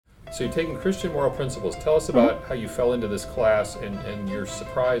So you're taking Christian moral principles. Tell us about how you fell into this class and your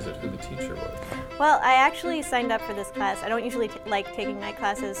surprise at who the teacher was. Well, I actually signed up for this class. I don't usually like taking night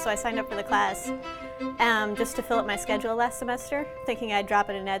classes, so I signed up for the class just to fill up my schedule last semester, thinking I'd drop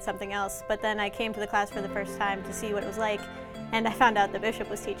it and add something else. But then I came to the class for the first time to see what it was like, and I found out the bishop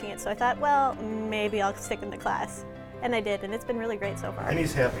was teaching it, so I thought, well, maybe I'll stick in the class. And I did, and it's been really great so far. And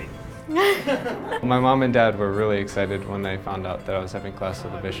he's happy. My mom and dad were really excited when they found out that I was having class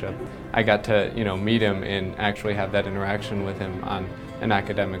with the bishop. I got to, meet him and actually have that interaction with him on an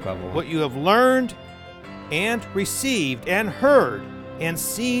academic level. What you have learned and received and heard and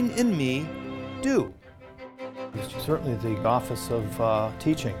seen in me, do. It's certainly the office of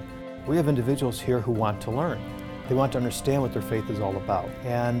teaching. We have individuals here who want to learn. They want to understand what their faith is all about.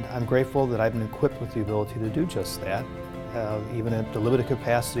 And I'm grateful that I've been equipped with the ability to do just that. Even at the limited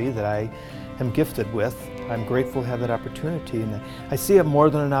capacity that I am gifted with, I'm grateful to have that opportunity, and I see it more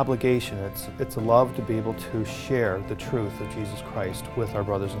than an obligation. It's a love to be able to share the truth of Jesus Christ with our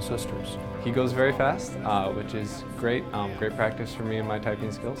brothers and sisters. He goes very fast, which is great, great practice for me and my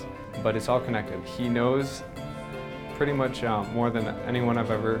typing skills, but it's all connected. He knows pretty much more than anyone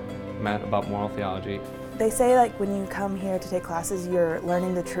I've ever met about moral theology. They say like when you come here to take classes, you're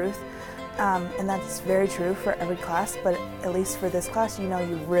learning the truth. And that's very true for every class, but at least for this class, you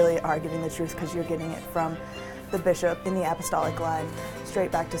really are getting the truth because you're getting it from the bishop in the apostolic line,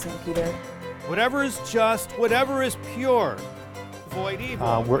 straight back to St. Peter. Whatever is just, whatever is pure, avoid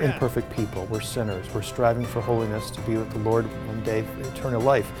evil. We're imperfect people, we're sinners, we're striving for holiness to be with the Lord one day, eternal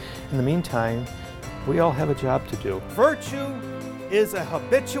life. In the meantime, we all have a job to do. Virtue is a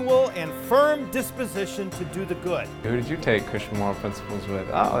habitual and firm disposition to do the good. Who did you take Christian moral principles with?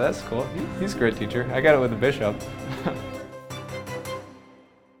 Oh, that's cool. He's a great teacher. I got it with the bishop.